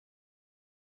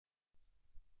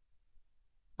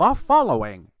The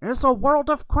following is a World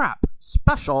of Crap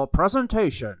special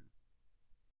presentation.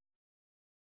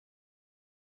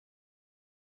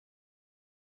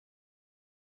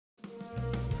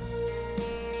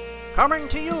 Coming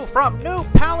to you from New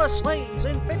Palace Lanes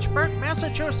in Fitchburg,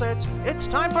 Massachusetts, it's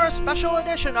time for a special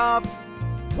edition of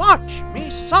Watch Me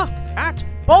Suck at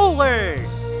Bowling!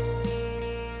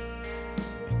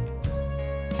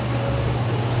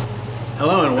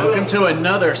 Hello and welcome to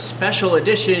another special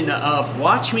edition of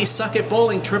Watch Me Suck at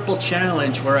Bowling Triple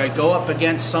Challenge, where I go up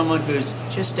against someone who's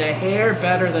just a hair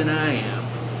better than I am.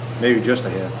 Maybe just a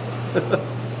hair.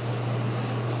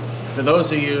 For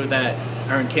those of you that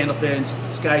are in Candlepins,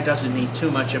 this guy doesn't need too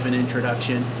much of an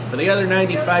introduction. For the other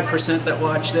 95% that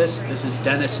watch this, this is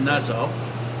Dennis Nuzzo,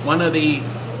 one of the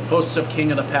hosts of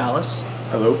King of the Palace.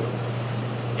 Hello.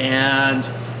 And,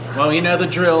 well, you know the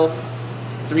drill.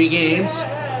 3 games.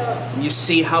 And you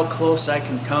see how close I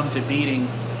can come to beating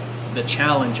the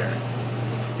challenger.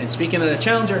 And speaking of the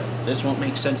challenger, this won't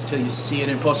make sense till you see it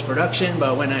in post-production,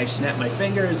 but when I snap my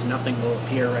fingers, nothing will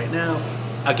appear right now.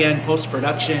 Again,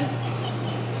 post-production,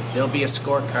 there'll be a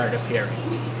scorecard appearing.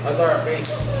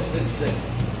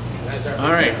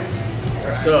 Alright,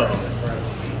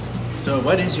 so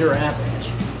what is your average?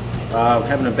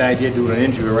 Having a bad year due to an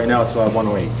injury. Right now it's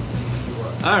 108.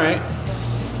 Alright,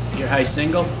 your high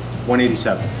single?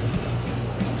 187.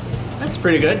 That's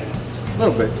pretty good. A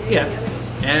little bit. Yeah.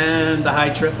 And the high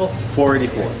triple?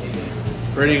 484.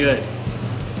 Pretty good.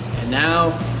 And now,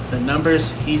 the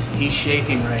numbers he's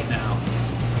shaking right now.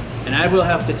 And I will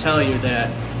have to tell you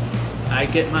that I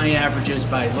get my averages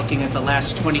by looking at the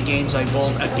last 20 games I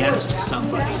bowled against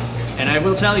somebody. And I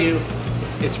will tell you,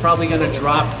 it's probably going to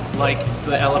drop like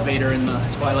the elevator in the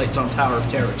Twilight Zone Tower of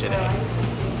Terror today.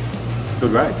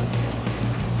 Good ride.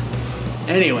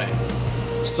 Anyway,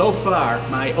 so far,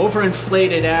 my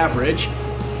overinflated average,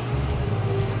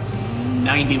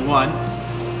 91.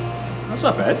 That's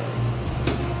not bad.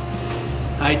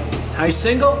 High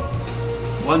single,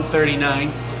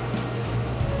 139.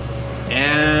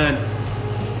 And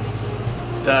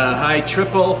the high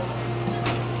triple,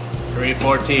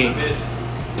 314.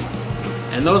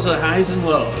 And those are the highs and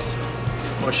lows.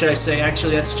 Or should I say,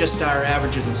 actually, that's just our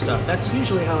averages and stuff. That's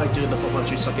usually how I do the Watch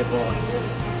Me Suck at Bowling.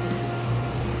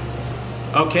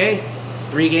 Okay,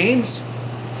 3 games.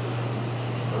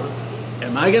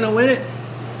 Am I going to win it?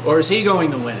 Or is he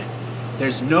going to win it?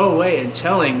 There's no way in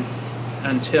telling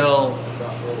until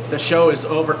the show is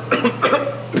over.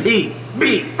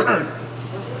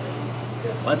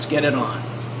 Let's get it on.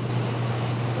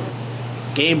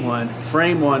 Game 1,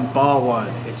 frame 1, ball 1.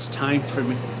 It's time for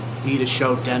me to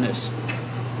show Dennis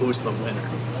who is the winner.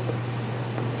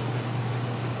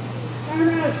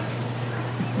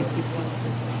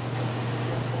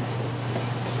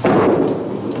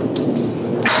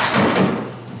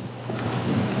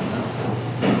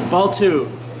 Ball 2,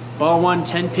 ball 1,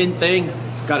 10-pin thing,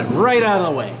 got it right out of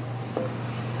the way.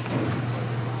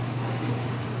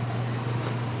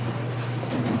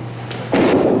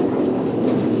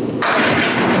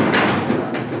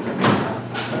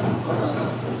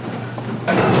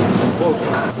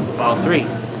 Ball 3.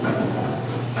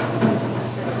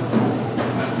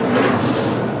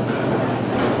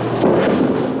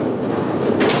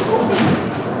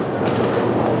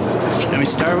 And we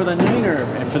start with a 9er.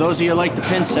 And for those of you who like the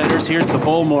pin setters, here's the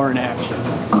Bowlmore in action.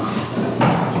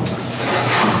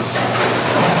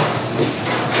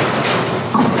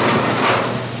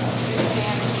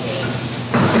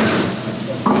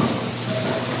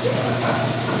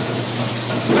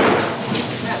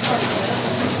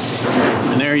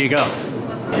 And there you go.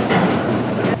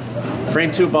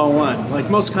 Frame 2, ball 1. Like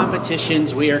most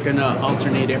competitions, we are going to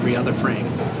alternate every other frame.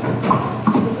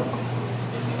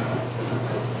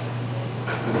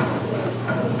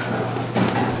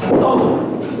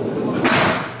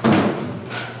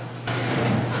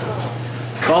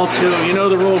 Ball 2, you know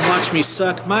the rule, watch me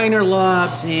suck. Minor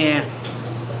lobs, yeah,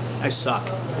 I suck.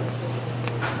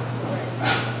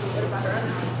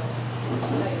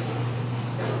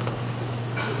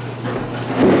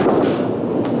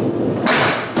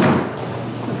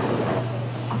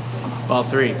 Ball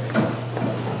 3.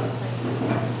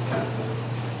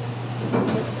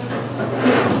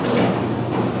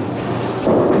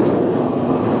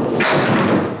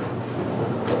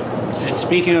 And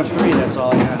speaking of 3, that's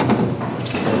all I got.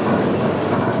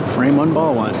 Frame 1,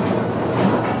 ball 1.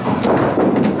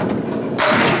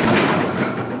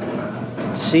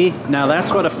 See, now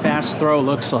that's what a fast throw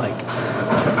looks like.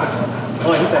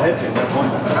 Oh, I hit the head pin. That's 1.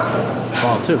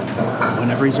 Ball 2,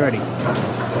 whenever he's ready.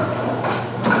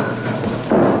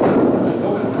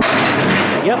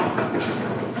 Yep.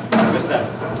 Missed that.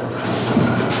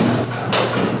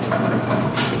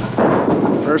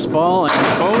 First ball and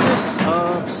a bonus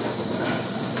of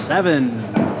 7.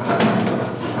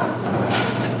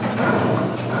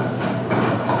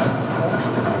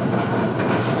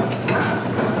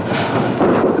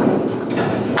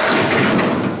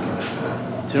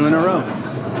 Two in a row.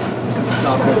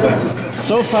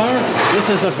 So far, this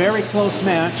is a very close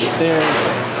match.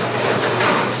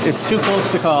 It's too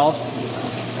close to call.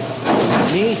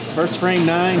 Me, first frame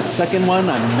 9, second one,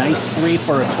 a nice 3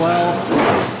 for a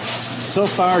 12. So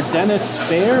far, Dennis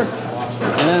spare,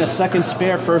 and then a second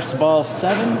spare, first ball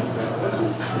 7.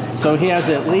 So he has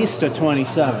at least a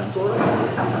 27.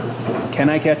 Can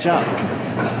I catch up?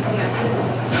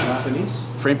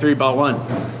 Frame 3, ball 1.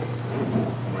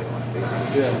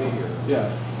 Yeah.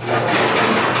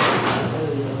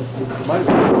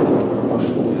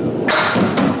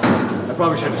 I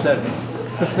probably should have said it.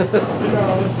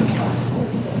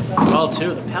 Ball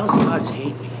 2. The Palace gods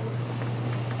hate me.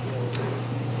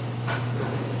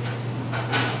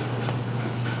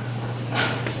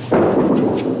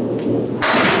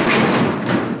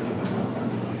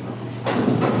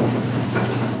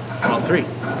 Ball 3.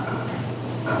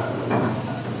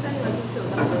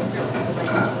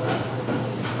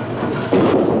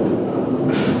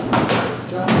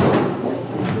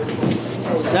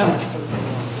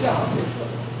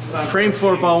 Frame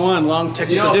 4, ball 1, long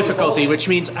technical difficulty, which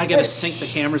means I gotta sync the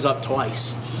cameras up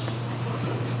twice.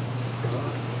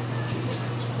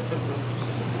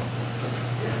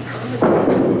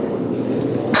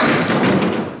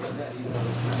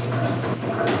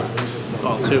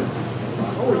 Ball 2.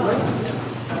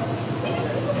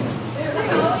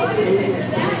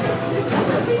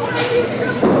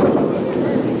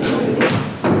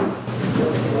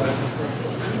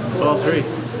 Ball 3.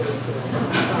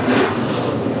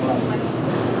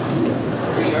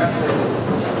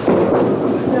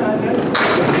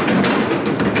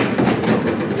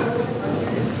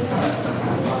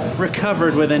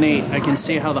 Recovered with an 8. I can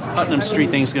see how the Putnam Street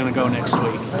thing's going to go next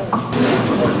week.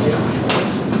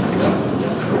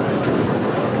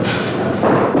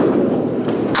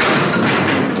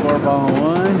 Four ball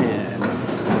 1 and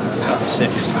tough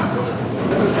 6.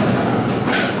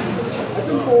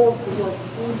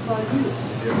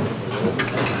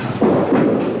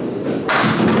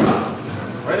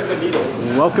 Right at the needle.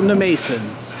 Welcome to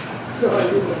Masons.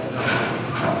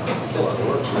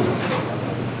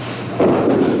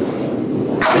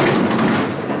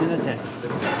 And a 10.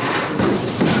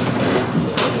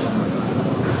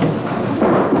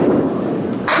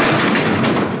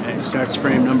 And starts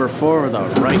frame number 4 with a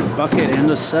right bucket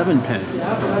and a 7-pin.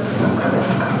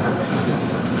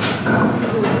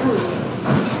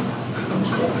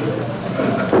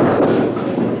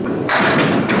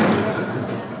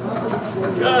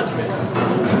 Just missed.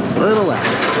 Little left.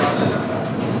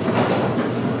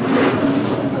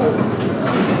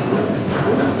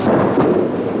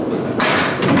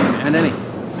 And any.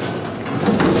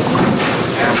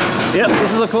 Yep,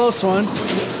 this is a close one.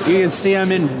 You can see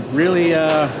I'm in really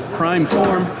prime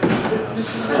form.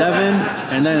 7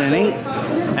 and then an 8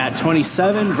 at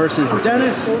 27 versus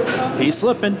Dennis. He's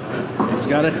slipping. He's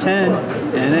got a 10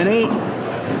 and an 8.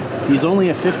 He's only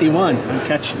a 51. I'm gonna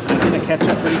catch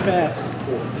up pretty fast.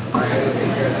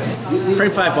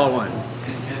 Frame 5, ball 1.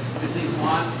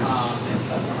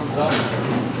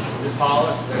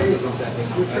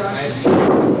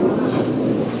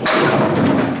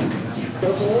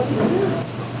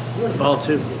 Ball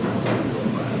 2.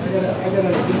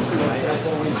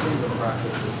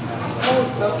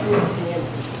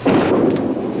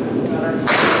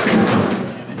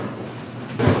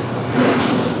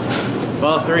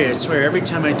 Ball 3. I swear, every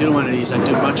time I do one of these, I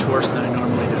do much worse than I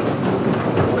normally do.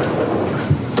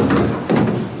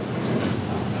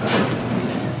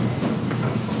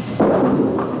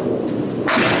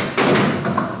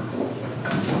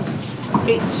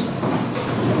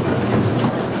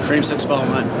 Frame 6, ball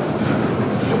 1.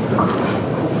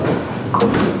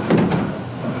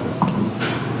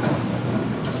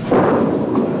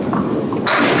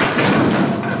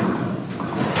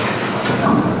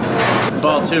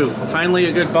 Ball 2. Finally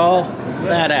a good ball.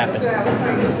 That happened.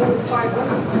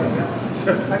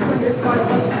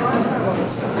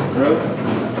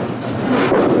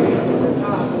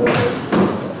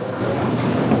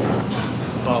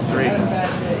 Ball 3.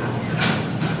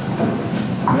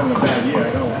 I'm having a bad year, I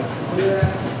know.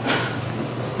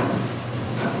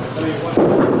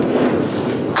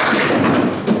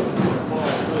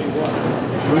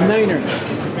 Niner.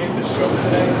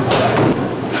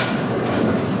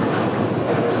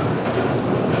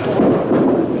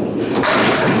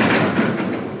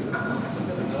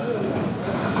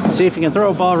 See, if you can throw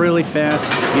a ball really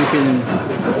fast, you can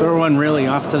throw one really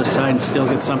off to the side and still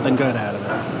get something good out of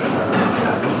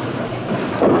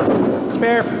it.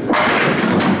 Spare.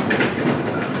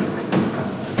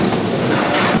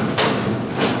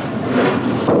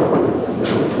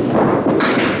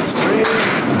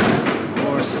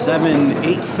 7,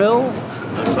 8 fill.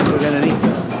 Looks like we got an 8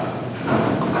 fill.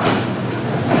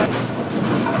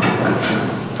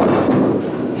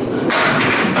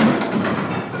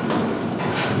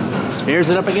 Spares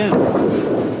it up again.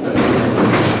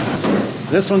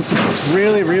 This one's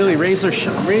really, really razor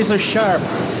sharp.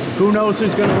 Who knows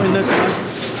who's going to win this one?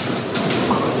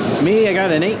 Me, I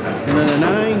got an 8 and then a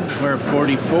 9. We're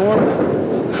 44.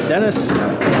 Dennis,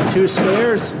 2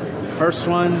 spares. First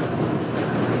one,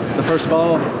 the first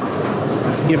ball,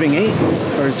 giving 8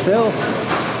 for his fill.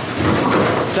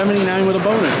 79 with a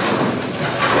bonus.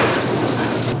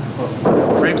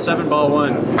 Frame 7, ball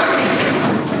 1.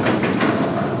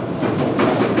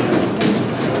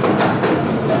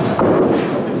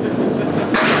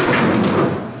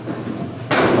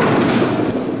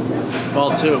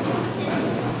 Ball 2.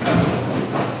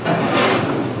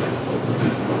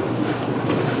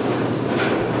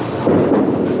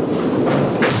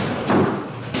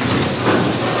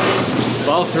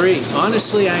 Ball 3.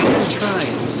 Honestly, I am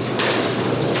trying.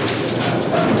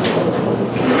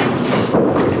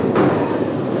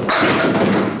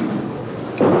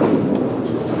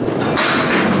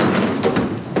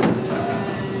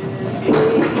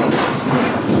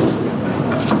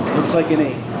 Looks like an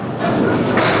 8.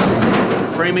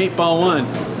 Frame 8, ball 1.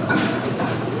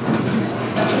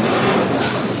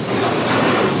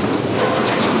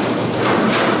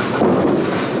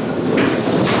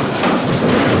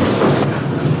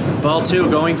 Ball 2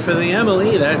 going for the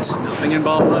Emily. That's nothing in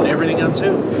ball 1, everything on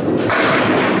 2.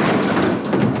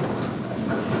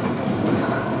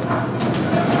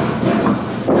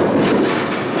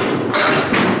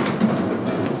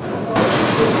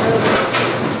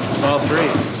 Ball 3.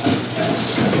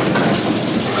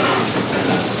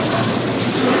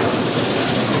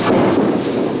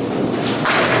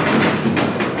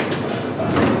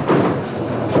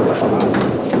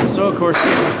 So of course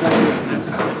that's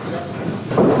a 6.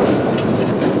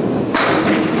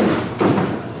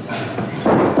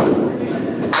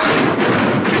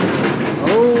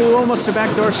 Oh, almost a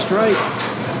backdoor strike.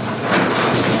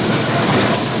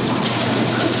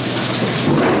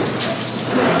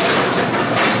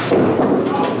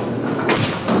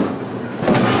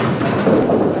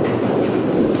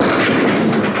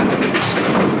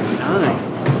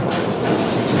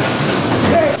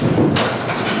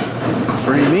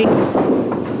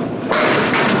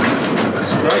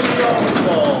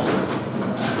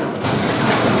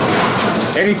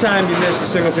 Anytime you miss a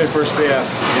single pin first pair,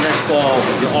 your next ball,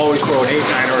 you always throw an 8,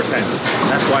 9, or a 10.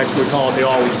 That's why we call it the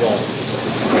always ball.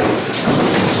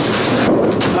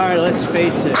 Alright, let's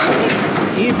face it.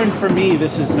 Even for me,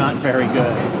 this is not very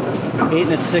good. 8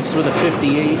 and a 6 with a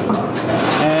 58.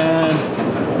 And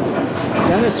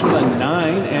Dennis with a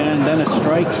 9, and then a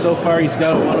strike. So far he's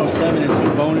got a 107 and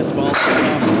 2 bonus balls.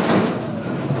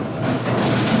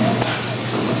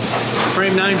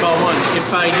 Frame 9, ball 1.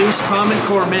 If I use Common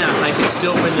Core math, I can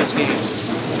still win this game.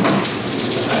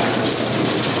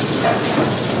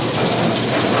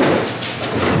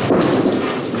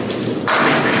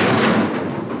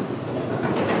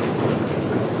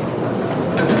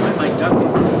 What am I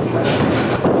ducking?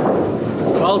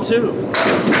 Ball 2.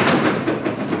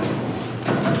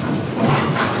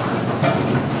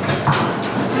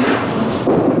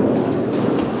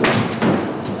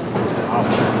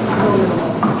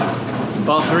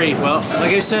 Ball 3. Well,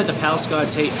 like I said, the Palace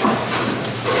Gods hate me.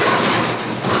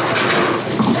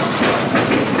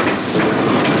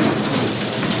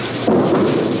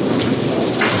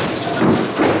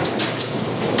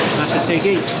 Have to take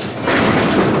 8.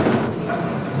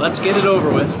 Let's get it over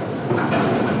with.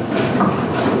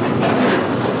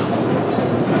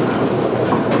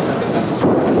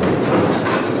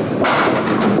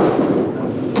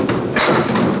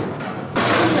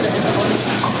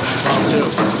 Ball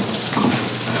 2.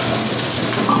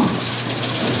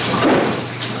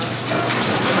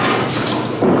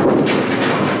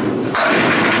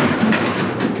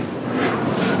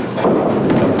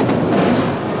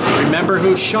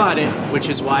 Who shot it, which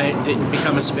is why it didn't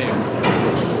become a spare.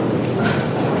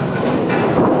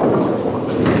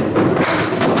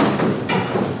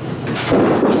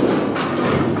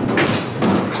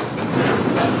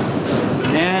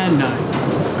 And 9.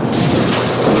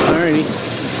 Alrighty.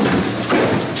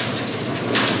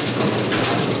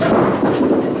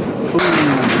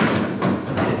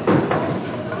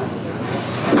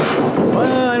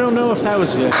 Well, I don't know if that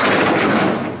was good.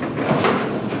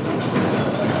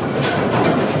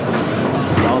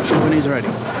 he's ready.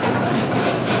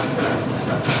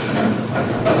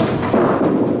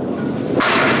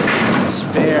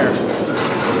 Spare.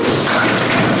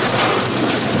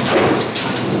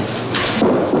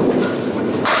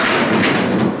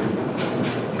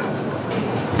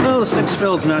 Well, the 6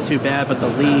 fill's not too bad, but the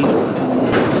lead.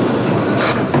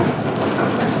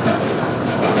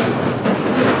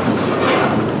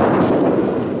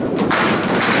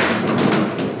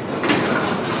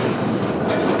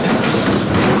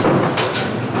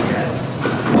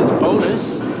 His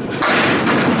bonus.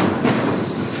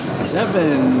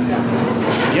 7.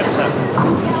 Yep, 7.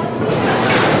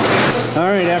 All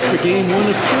right, after game 1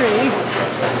 of 3,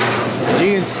 as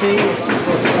you can see,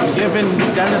 I'm giving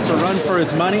Dennis a run for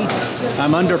his money.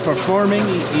 I'm underperforming,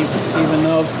 even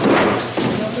though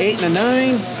 8 and a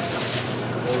 9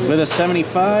 with a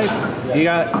 75. He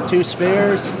got 2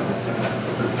 spares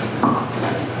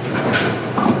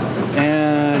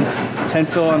and 10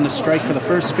 fill on the strike for the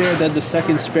first spare. Then the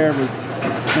second spare was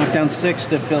knocked down 6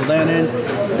 to fill that in.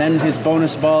 Then his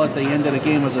bonus ball at the end of the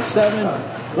game was a 7,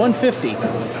 150.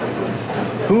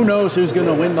 Who knows who's going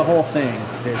to win the whole thing?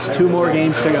 There's 2 more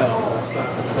games to go.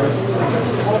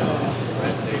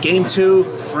 Game 2,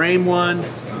 frame 1,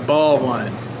 ball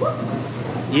 1.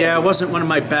 Yeah, it wasn't one of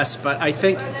my best, but I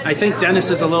think Dennis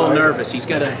is a little nervous. He's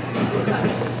gotta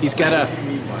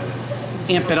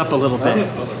amp it up a little bit.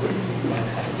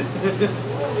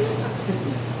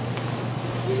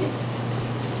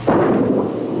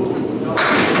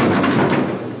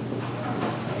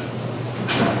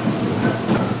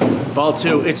 Ball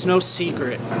 2, it's no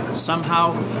secret.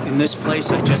 Somehow, in this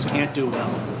place, I just can't do well.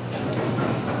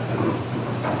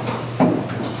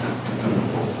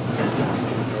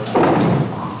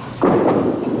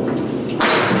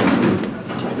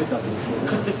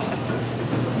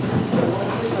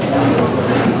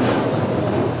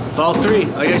 Ball 3,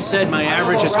 like I said, my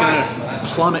average is going to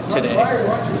plummet today.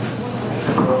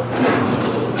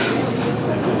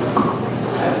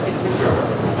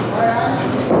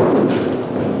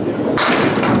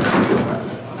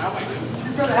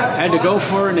 Had to go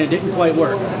for it and it didn't quite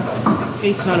work.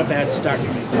 8's not a bad start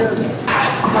for me.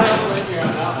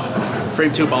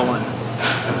 Frame 2, ball 1.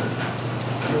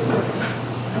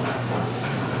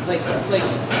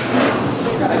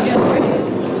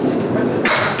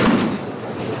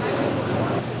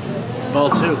 Ball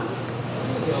 2.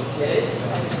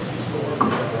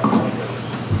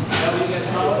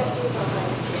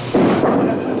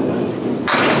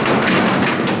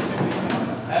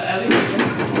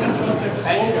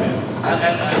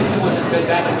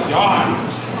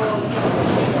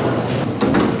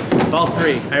 Ball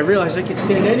 3. I realized I could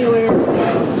stand anywhere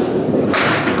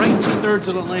right 2/3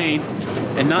 of the lane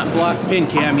and not block pin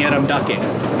cam, yet I'm ducking.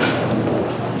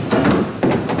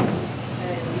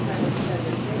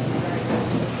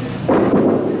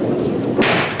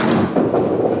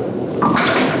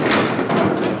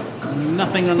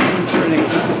 Nothing on the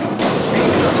 138.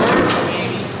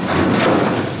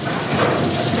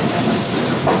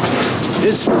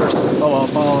 His first ball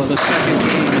of the second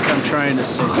game, as I'm trying to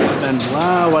say something.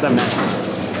 Wow, what a mess.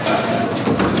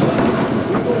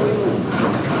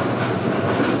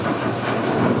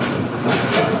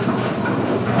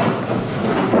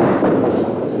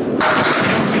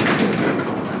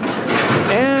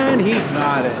 And he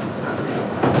got it.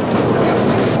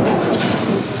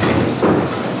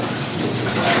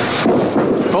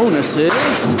 Bonus is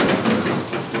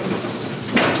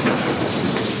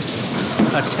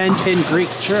a 10-pin Greek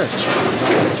church.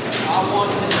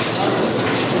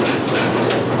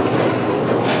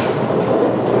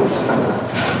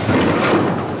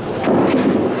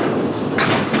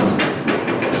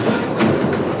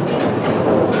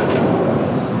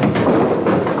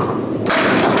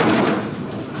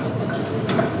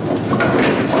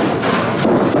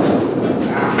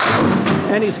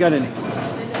 And he's got an 8.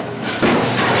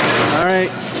 All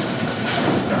right.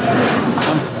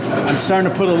 I'm starting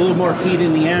to put a little more heat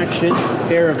in the action.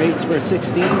 Pair of 8s for a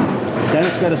 16.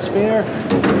 Dennis got a spare.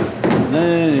 And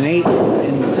then an 8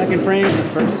 in the second frame. The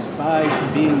first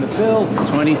 5 being the fill.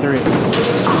 23.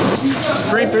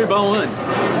 Frame 3, ball 1.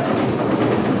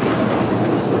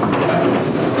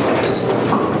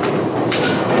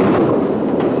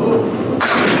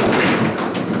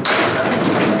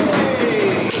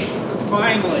 Hey,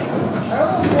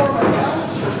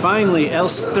 finally, El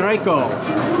Strico.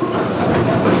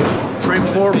 Frame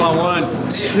 4, ball 1.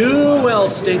 2 El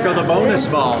Stinko, the bonus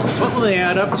balls. What will they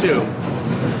add up to?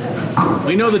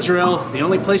 We know the drill. The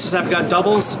only places I've got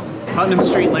doubles, Putnam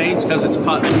Street lanes because it's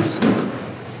Putnam's,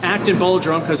 Acton Bowl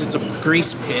Drum because it's a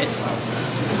grease pit,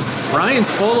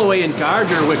 Brian's pull away in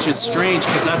Gardner, which is strange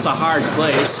because that's a hard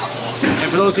place.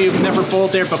 And for those of you who've never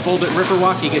bowled there but bowled at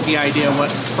Riverwalk, you get the idea of what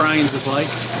Brian's is like.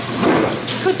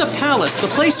 Could the Palace, the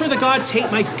place where the gods hate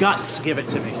my guts, give it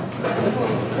to me?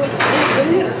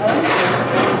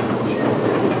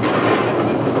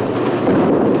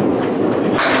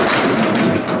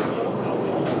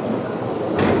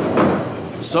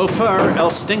 So far, El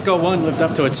Stinko 1 lived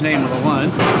up to its name with a 1.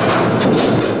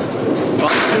 Ball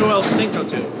 2, El Stinko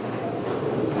 2.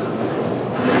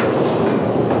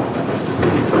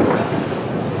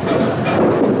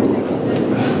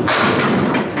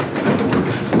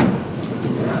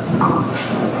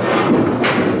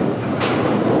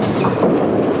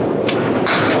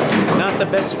 Not the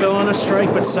best fill on a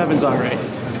strike, but 7's all right.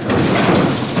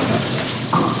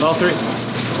 Ball 3.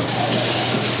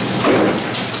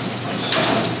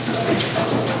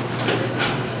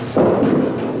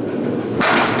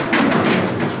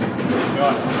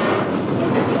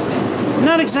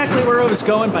 Not exactly where I was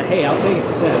going, but hey, I'll take it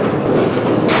for 10.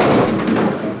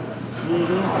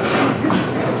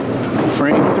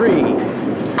 Frame 3.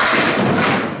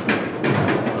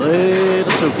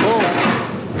 Little too full.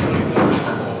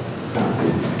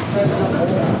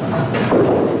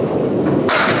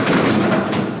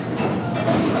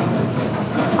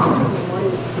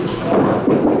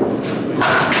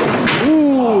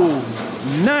 Ooh,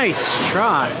 nice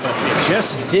try, but it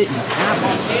just didn't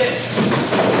happen.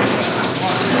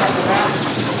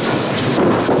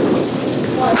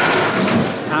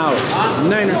 Out.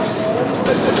 Niner.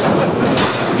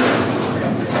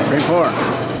 Frame 4.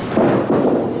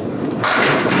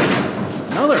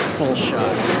 Another full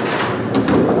shot.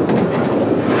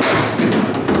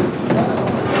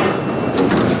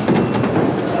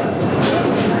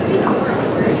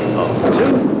 Oh, 2.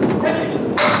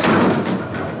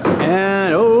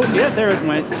 And oh, yeah, there it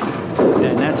went.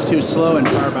 And that's too slow and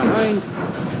far behind.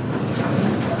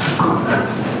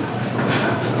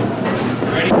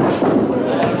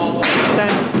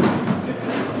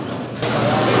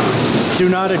 Do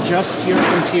not adjust your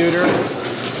computer.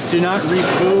 Do not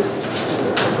reboot.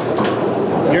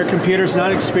 Your computer's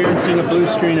not experiencing a blue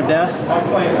screen of death.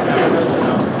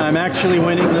 I'm actually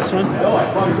winning this one.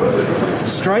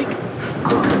 Strike.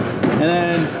 And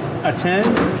then a 10.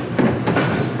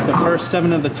 The first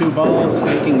 7 of the 2 balls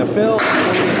making the fill.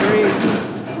 43.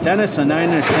 Dennis, a 9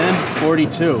 and a 10.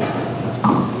 42.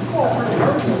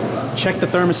 Check the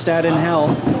thermostat in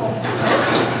hell.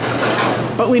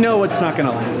 But we know it's not going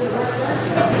to last.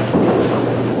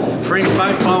 Frame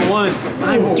 5.1.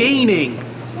 I'm gaining.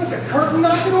 Like a curtain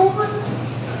knocking over?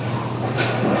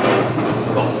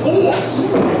 The force!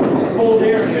 Cold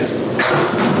air here.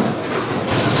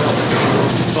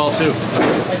 Ball 2. I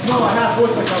smell a half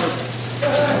oyster covered.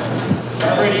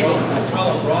 Great eagle. I smell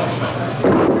a broad shot.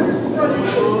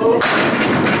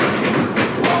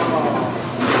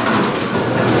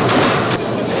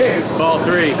 Ball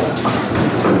 3.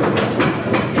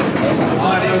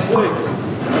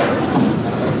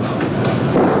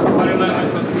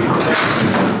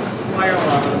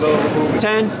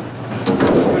 10.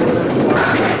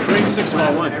 Frame 6,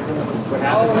 ball 1. Alright,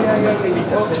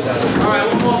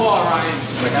 one more ball, Ryan.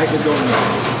 Like I could go now.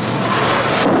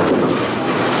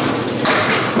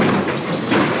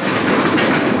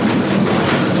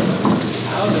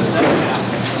 How does that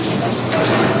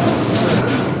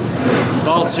happen?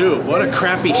 Ball 2. What a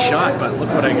crappy shot, but look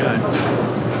what I got.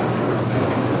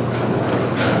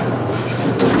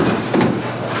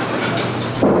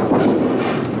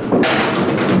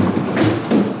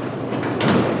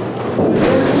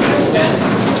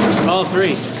 Ball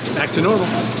 3. Back to normal.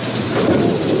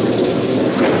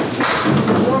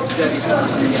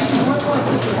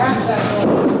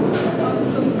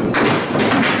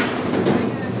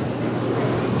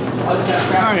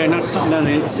 Alright, I knocked something down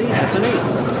I didn't see. That's an 8.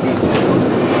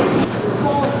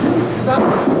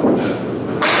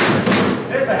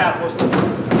 There's a half oyster.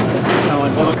 That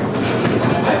one.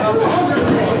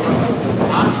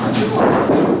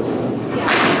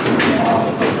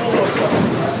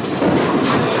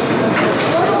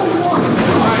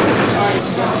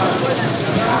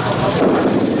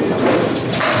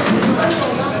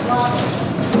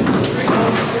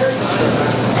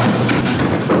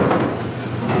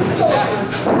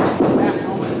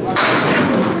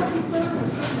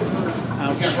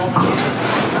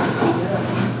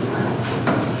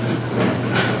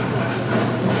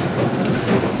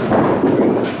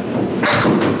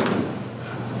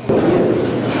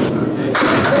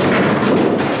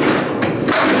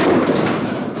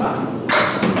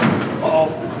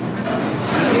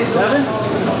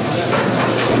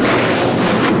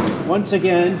 Once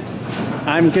again,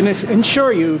 I'm going to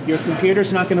ensure you, your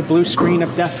computer's not going to blue screen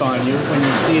of death on you when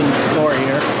you're seeing the score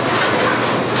here.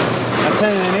 A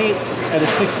 10 and an 8 at a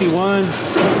 61.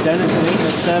 Dennis an 8 and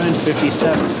a 7,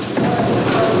 57.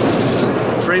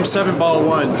 Frame 7, ball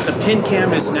 1. The pin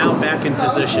cam is now back in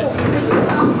position.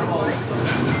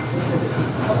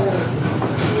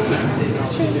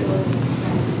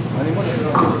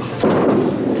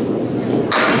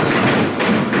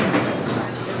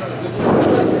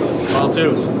 Ball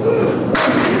 2.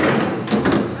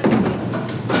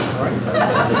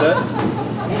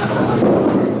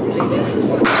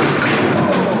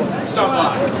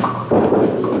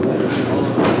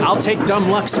 I'll take dumb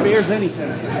luck spares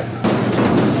anytime.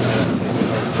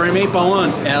 Frame 8, ball 1.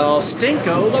 El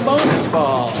Stinko, the bonus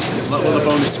ball. What will the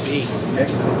bonus be?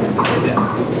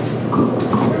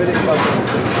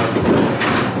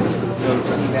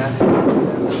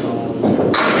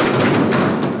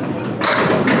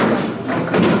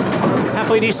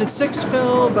 Halfway decent 6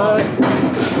 fill, but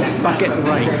Bucket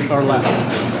right or left?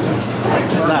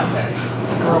 Left.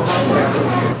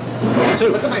 ball 2.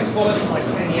 Look at my score from like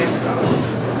 10 years ago.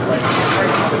 Like, the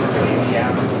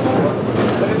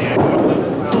average. Look at that.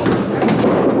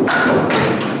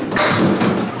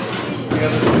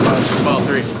 Ball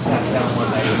 3. You know what?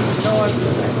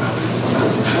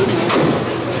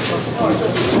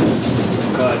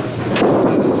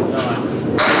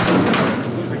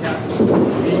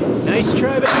 Nice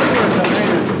try, but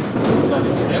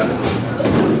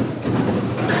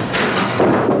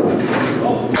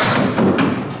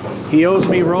He owes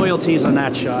me royalties on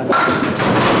that shot.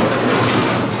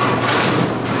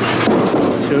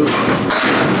 2.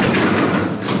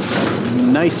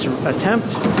 Nice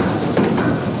attempt.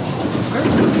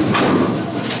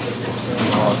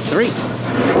 3.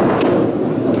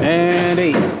 And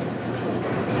 8.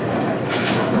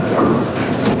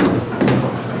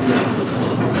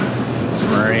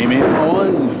 Frame it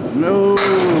on. No.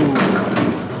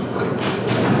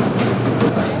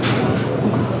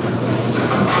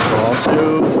 Ball 2.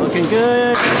 Looking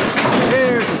good.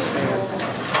 There's a spare.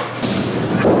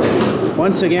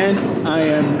 Once again, I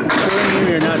am showing you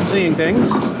you're not seeing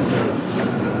things.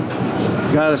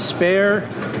 Got a spare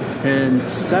and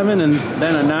 7 and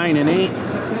then a 9 and 8.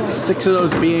 6 of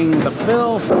those being the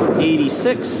fill,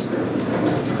 86.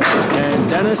 And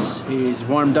Dennis, he's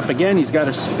warmed up again. He's got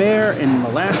a spare in the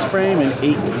last frame and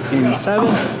 8 and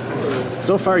 7.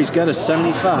 So far he's got a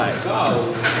 75.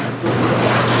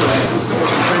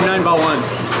 frame 9, ball 1.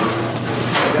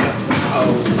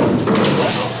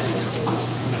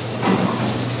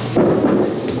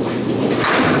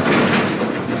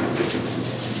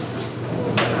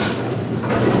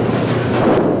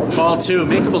 Ball 2,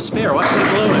 makeable spare. Watch me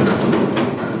blow it.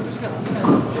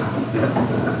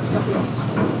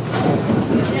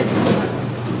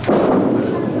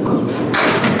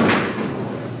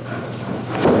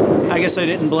 I guess I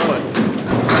didn't blow it.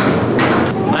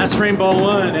 Last frame, ball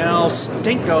 1. El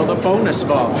Stinko, the bonus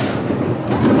ball.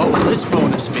 What will this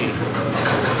bonus be?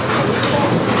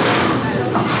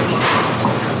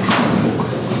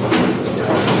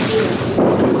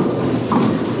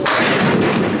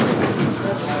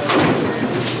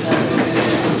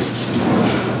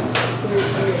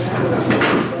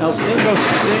 El Stinko,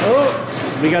 oh,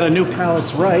 we got a new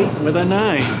Palace right with a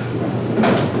 9.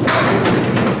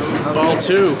 Ball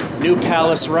 2, new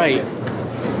Palace right.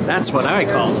 That's what I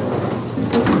call it.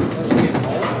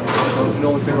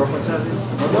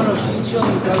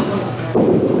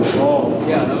 Oh,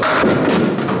 yeah.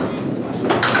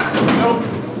 Nope.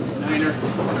 9er.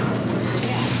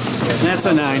 That's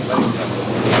a 9.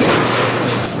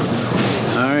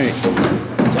 All right,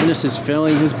 Dennis is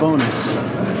filling his bonus.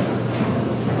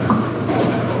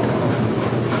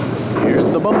 Here's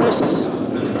the bonus.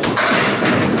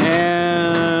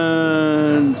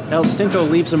 And El Stinko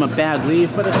leaves him a bad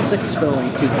leave, but a 6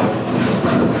 filling 2.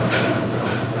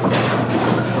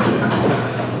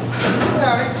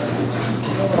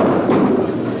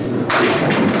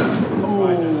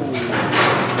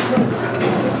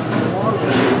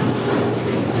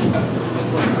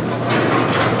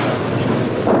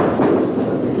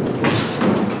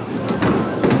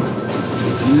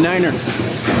 Niner.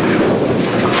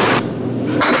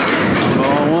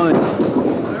 Ball 1.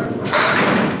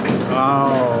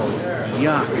 Oh,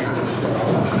 yuck.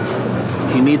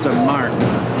 He needs a mark.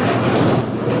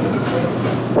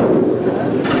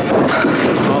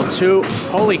 Ball 2.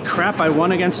 Holy crap, I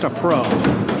won against a pro.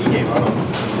 He gave up.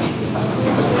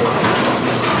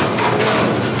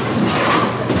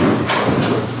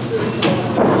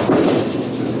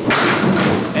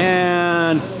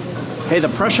 And hey, the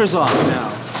pressure's off now.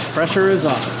 Pressure is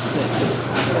off.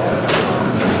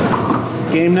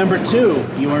 Game number 2,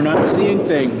 you are not seeing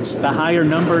things. The higher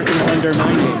number is under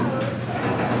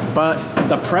 90. But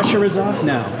the pressure is off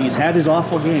now. He's had his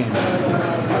awful game.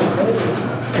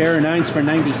 Pair of 9s for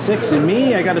 96. And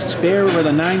me, I got a spare with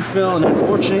a 9 fill, and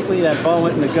unfortunately that ball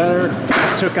went in the gutter.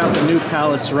 Took out the New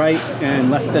Palace right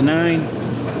and left the 9.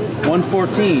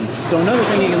 114. So another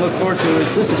thing you can look forward to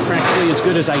is this is practically as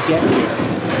good as I get here.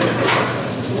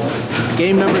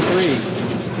 Game number 3.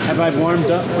 Have I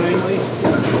warmed up finally?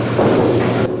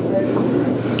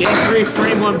 Game 3,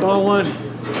 frame 1, ball 1.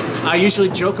 I usually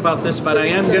joke about this, but I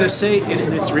am going to say it,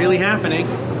 and it's really happening.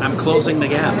 I'm closing the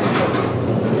gap.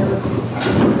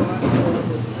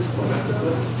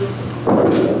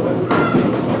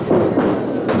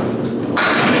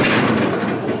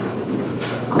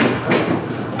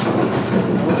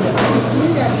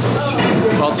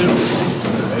 Ball 2.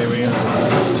 There we go.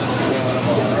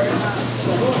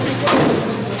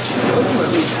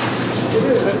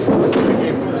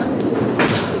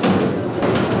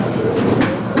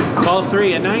 Ball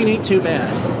 3, a 9 ain't too bad.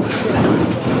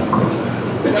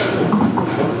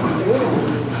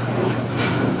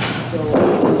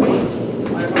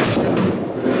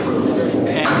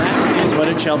 And that is what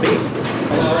it shall be.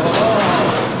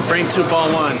 Frame 2, ball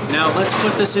 1. Now let's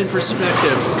put this in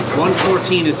perspective.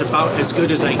 114 is about as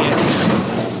good as I get.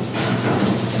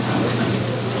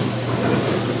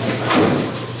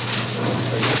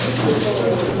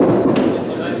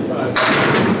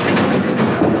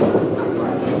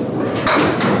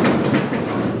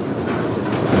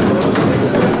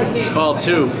 Ball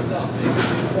 2.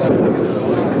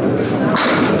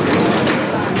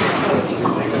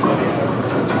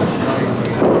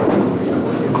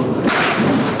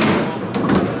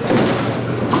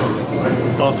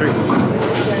 Ball 3.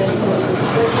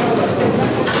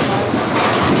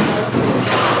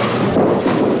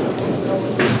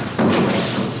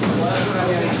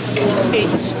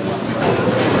 Eight.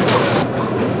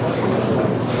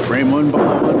 Frame 1,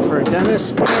 ball 1 for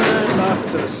Dennis, and off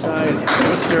to the side,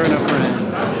 Twister and a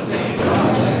friend.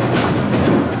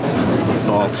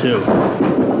 Ball 2. Ooh,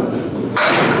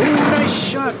 nice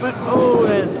shot, but oh,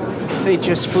 they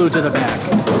just flew to the back.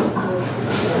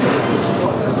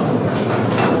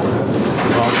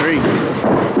 Ball 3.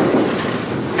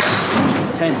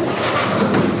 10.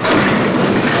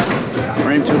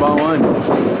 Frame 2, ball 1.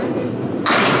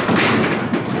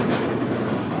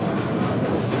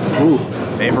 Ooh,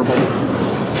 favorable.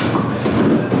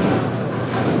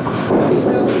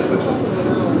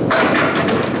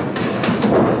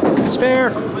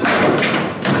 Spare.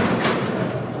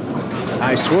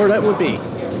 I swore that would be.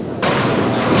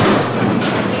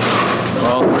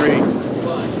 Ball 3.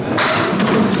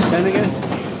 10 again.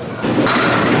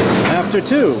 After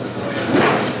 2.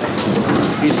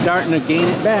 He's starting to gain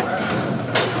it back.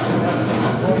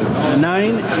 A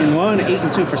 9 and 1, 8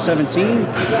 and 2 for 17.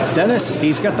 Dennis,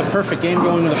 he's got the perfect game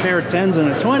going with a pair of 10s and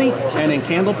a 20. And in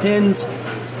Candlepins,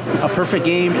 a perfect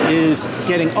game is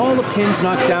getting all the pins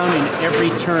knocked down in every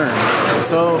turn.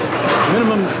 So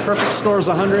minimum perfect score is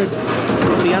 100.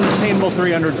 The unattainable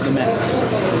 300 is the max.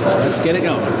 Let's get it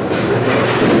going.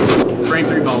 Frame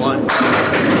 3, ball 1.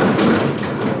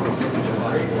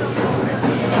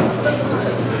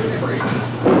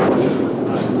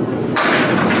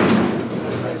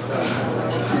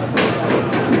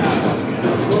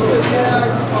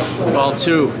 Ball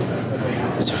 2.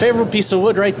 It's a favorable piece of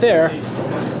wood right there.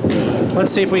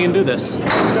 Let's see if we can do this.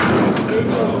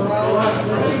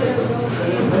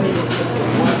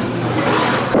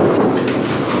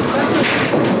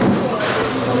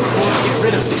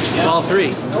 Ball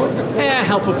 3.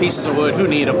 Helpful pieces of wood. Who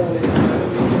need them?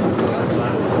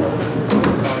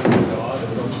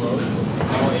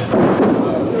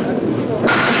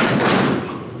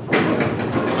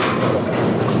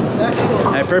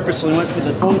 I purposely went for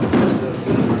the points.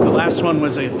 The last one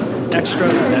was an extra.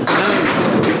 That's a 9.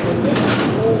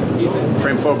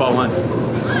 Frame 4, ball 1.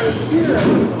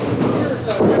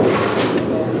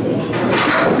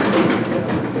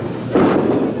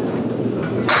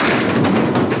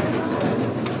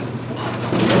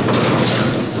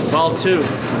 Ball 2.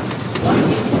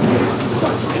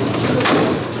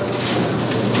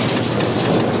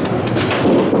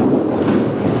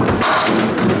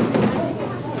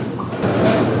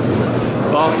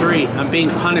 Ball 3. I'm being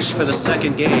punished for the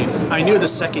second game. I knew the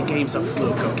second game's a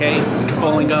fluke, okay?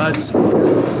 Bowling gods.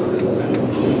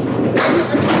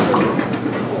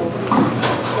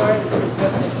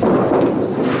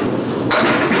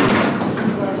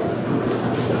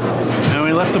 And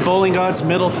we left the bowling gods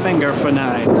middle finger for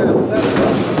 9.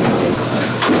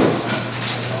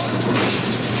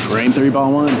 Frame 3,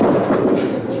 ball 1.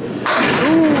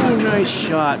 Ooh, nice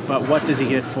shot, but what does he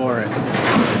get for it?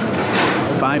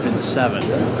 5 and 7.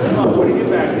 What do you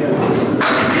get back there?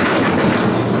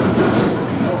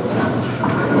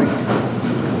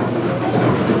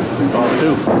 Ball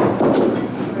 2.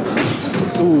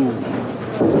 Ooh.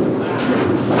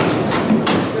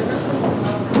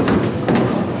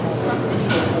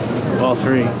 Ball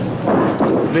 3.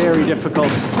 It's very difficult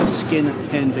to skin a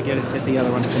pin to get it to the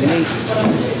other one. An 8.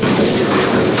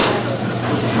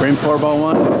 Frame 4, ball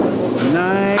 1.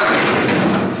 9.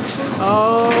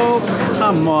 Oh,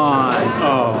 come on.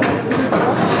 Oh.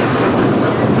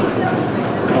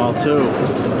 Ball 2.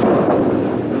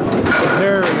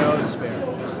 There we go, spare.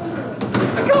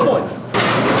 I got one.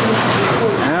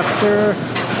 After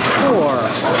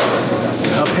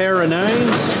 4. A pair of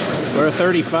 9s. Or a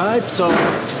 35, so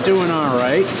doing all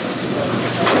right.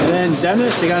 And then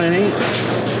Dennis, he got an 8.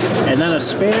 And then a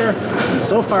spare.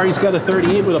 So far, he's got a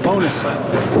 38 with a bonus. We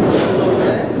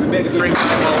make a free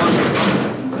ball.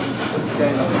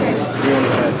 Then we only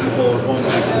had 2 balls, 1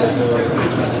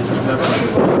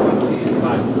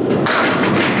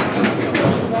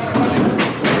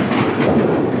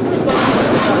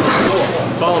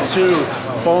 Ball 2.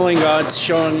 Bowling gods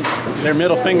showing their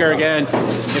middle finger again.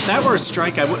 If that were a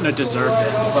strike, I wouldn't have deserved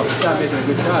it. Well, we're not making a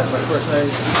good shot. My first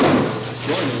night.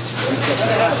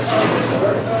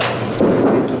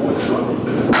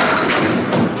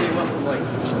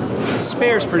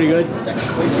 Spare's pretty good.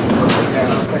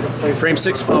 Frame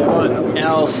 6, ball 1.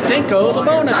 El Stinko, the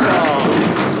bonus ball.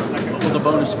 What will the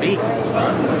bonus be?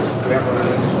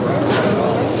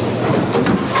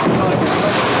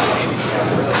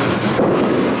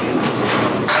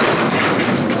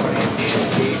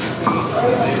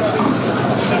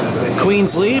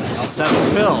 Queen's leave, 7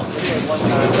 fill.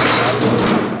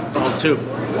 Ball 2.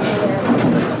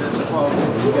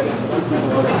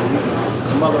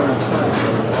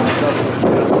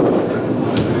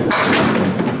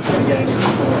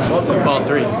 Ball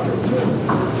 3.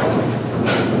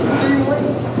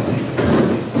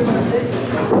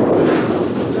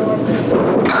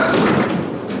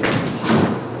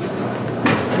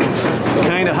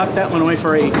 Kind of hucked that one away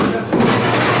for 8.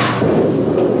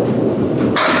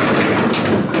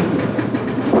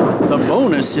 The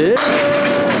bonus is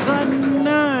a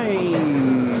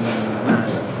 9.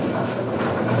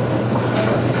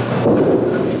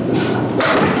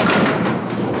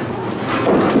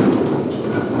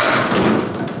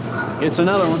 It's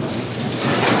another one.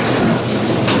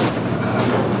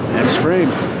 Next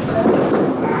frame.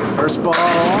 First ball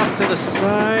off to the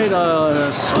side.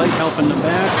 A slight help in the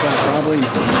back, but probably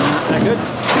not that good.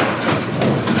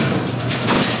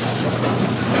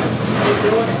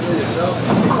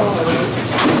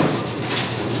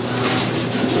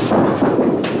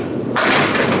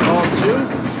 Ball 2.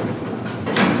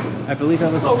 I believe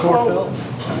that was a 4 fill.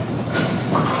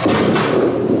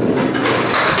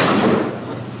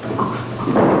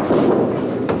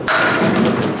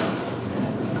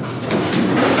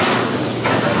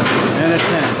 And a 10.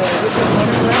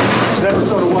 Never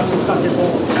sort of watching sucking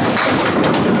ball.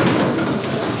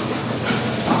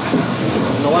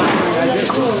 The last thing I did.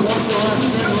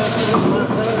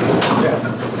 Yeah.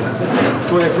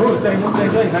 Well, they threw the same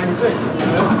thing, 96.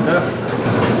 Yeah.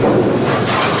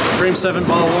 Frame 7,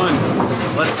 ball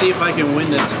 1. Let's see if I can win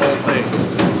this whole thing.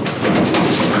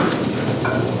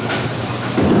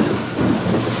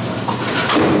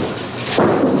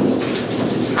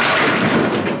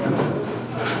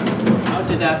 How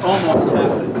did that almost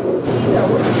happen?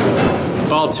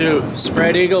 Ball 2.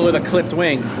 Spread eagle with a clipped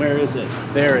wing. Where is it?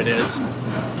 There it is.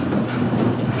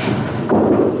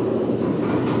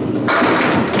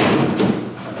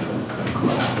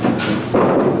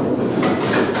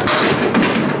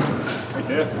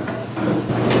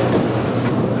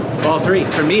 Ball 3.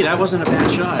 For me, that wasn't a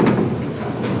bad shot.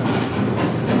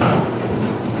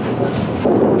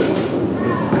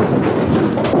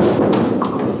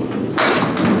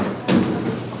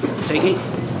 Take 8.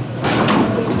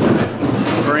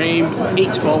 Frame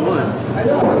 8, ball 1.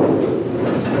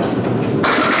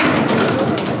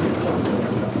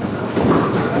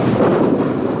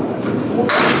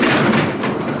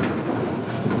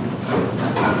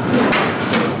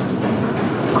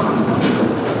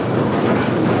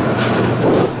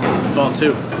 Ball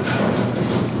 2.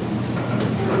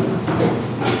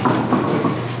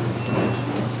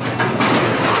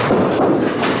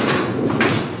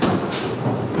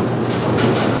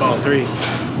 Ball 3.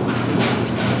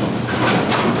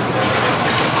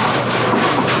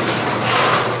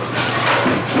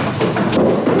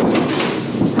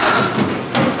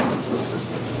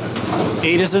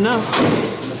 Eight is enough.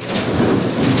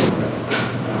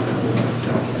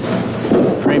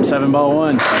 Frame 7, ball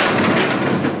 1.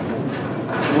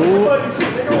 Ooh.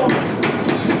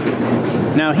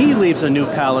 Now he leaves a New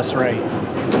Palace right.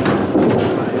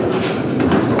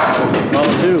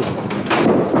 Ball 2.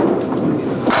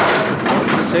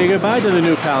 Say goodbye to the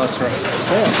New Palace right.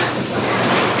 Spare.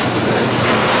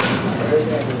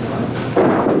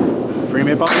 Free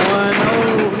mate ball 1.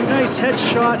 Oh, nice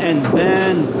headshot, and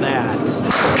then that.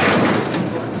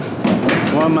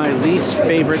 One of my least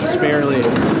favorite spare leads.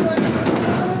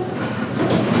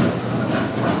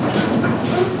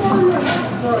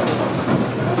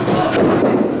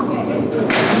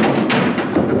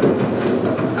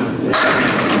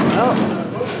 Oh.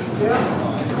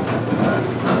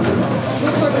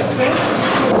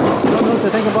 Don't know what to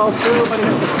think of ball 2, but he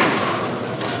has the 10.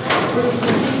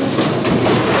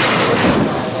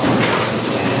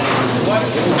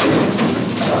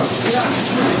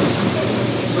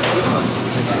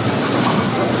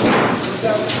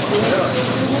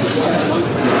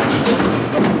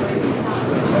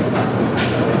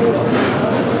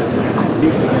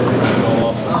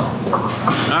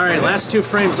 All right, last 2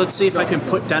 frames. Let's see if I can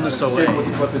put Dennis away.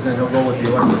 Put this in, he'll go with the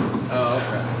electric. Oh,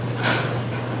 okay.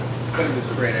 Putting the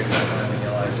straight egg on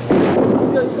your life.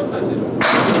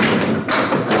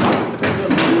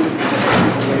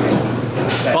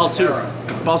 Ball 2.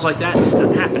 Balls like that,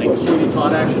 not happening. Sweetie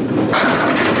Todd action.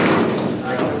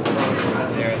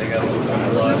 There, they got a little bit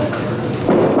of blood.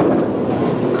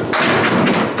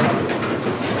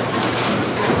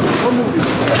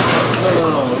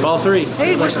 No. Ball 3.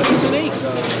 Hey, we're spacing 8.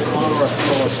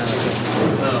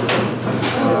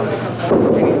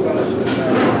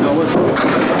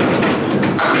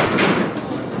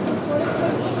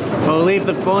 We'll leave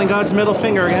the bowling god's middle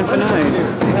finger again for 9.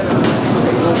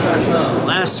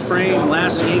 Last frame,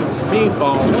 last game for me,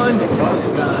 ball 1.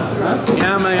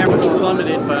 Yeah, my average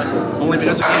plummeted, but only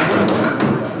because of game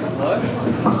 1.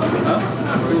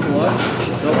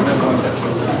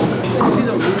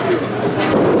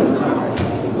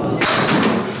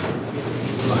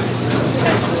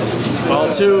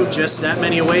 Ball 2, just that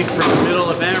many away from the middle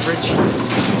of average.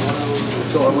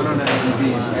 So I went on that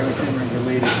TV and everything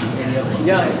related to any other.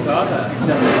 Yeah, I saw that.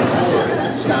 Except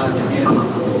style again.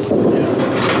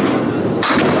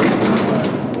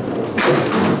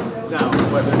 Now,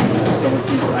 whether someone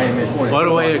sees I am in point. What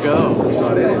a way to go.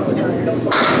 Shot in it.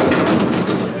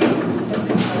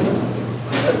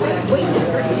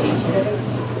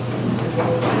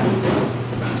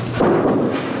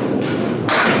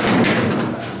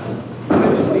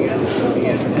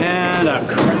 And a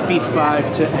crappy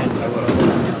 5 to end.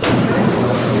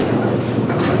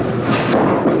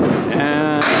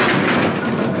 And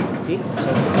 8.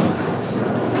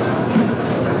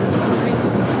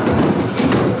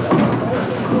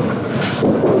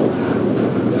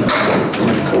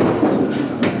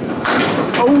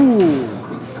 Oh,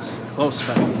 close,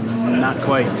 but not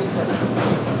quite.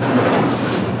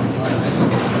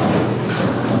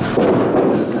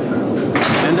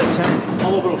 End at 10.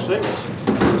 All over those 6.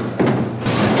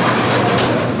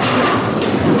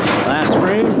 Last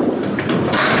frame.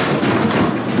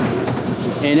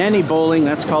 In any bowling,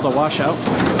 that's called a washout.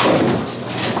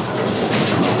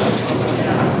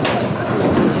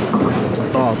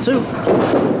 Ball 2.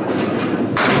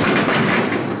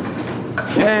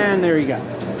 And there you go.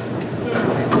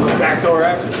 Backdoor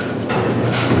action.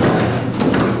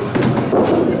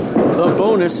 The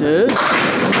bonus is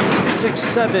 6,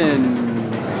 7,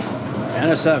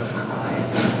 and a 7.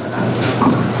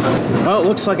 Well, it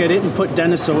looks like I didn't put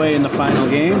Dennis away in the final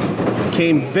game.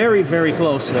 Came very, very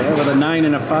close there with a 9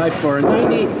 and a 5 for a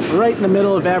 90, right in the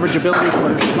middle of average ability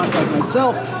for a schmuck like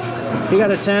myself. He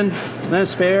got a 10, then a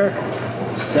spare,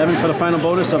 7 for the final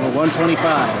bonus of a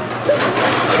 125.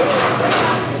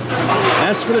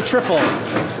 As for the triple,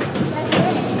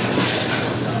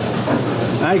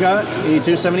 I got a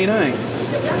 279.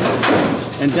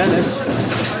 And Dennis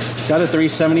got a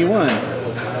 371.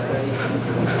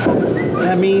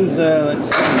 That means, let's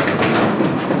see.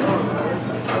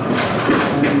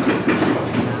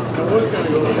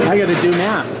 I got to do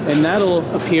math, and that'll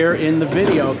appear in the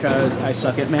video because I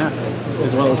suck at math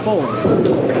as well as bowling.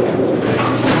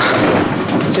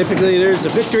 Typically there's a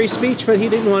victory speech, but he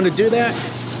didn't want to do that.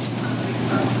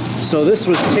 So this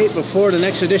was taped before the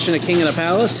next edition of King of the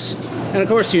Palace. And of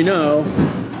course, you know,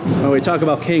 when we talk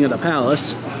about King of the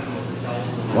Palace,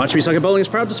 Watch Me Suck at Bowling is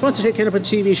proud to sponsor the Candlepin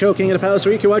TV show King of the Palace,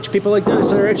 where you can watch people like Dennis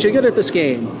that are actually good at this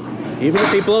game, even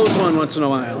if he blows one once in a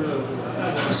while.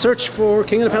 Search for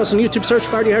King of the Palace on YouTube, search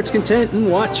Party Heart's Content, and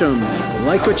watch them.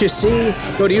 Like what you see,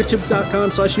 go to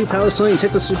youtube.com/newpalacelane,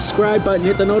 hit the subscribe button,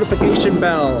 hit the notification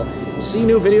bell. See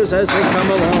new videos as they come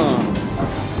along.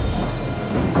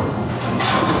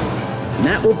 And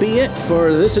that that will be it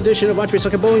for this edition of Watch Me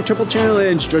Suck at Bowling Triple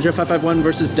Challenge. Georgef551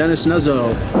 versus Dennis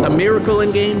Nuzzo. A miracle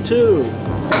in Game 2.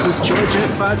 This is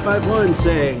Georgef551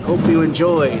 saying, hope you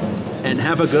enjoyed, and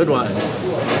have a good one.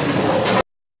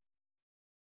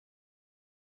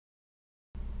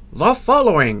 The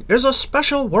following is a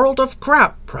special World of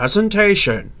Crap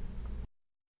presentation.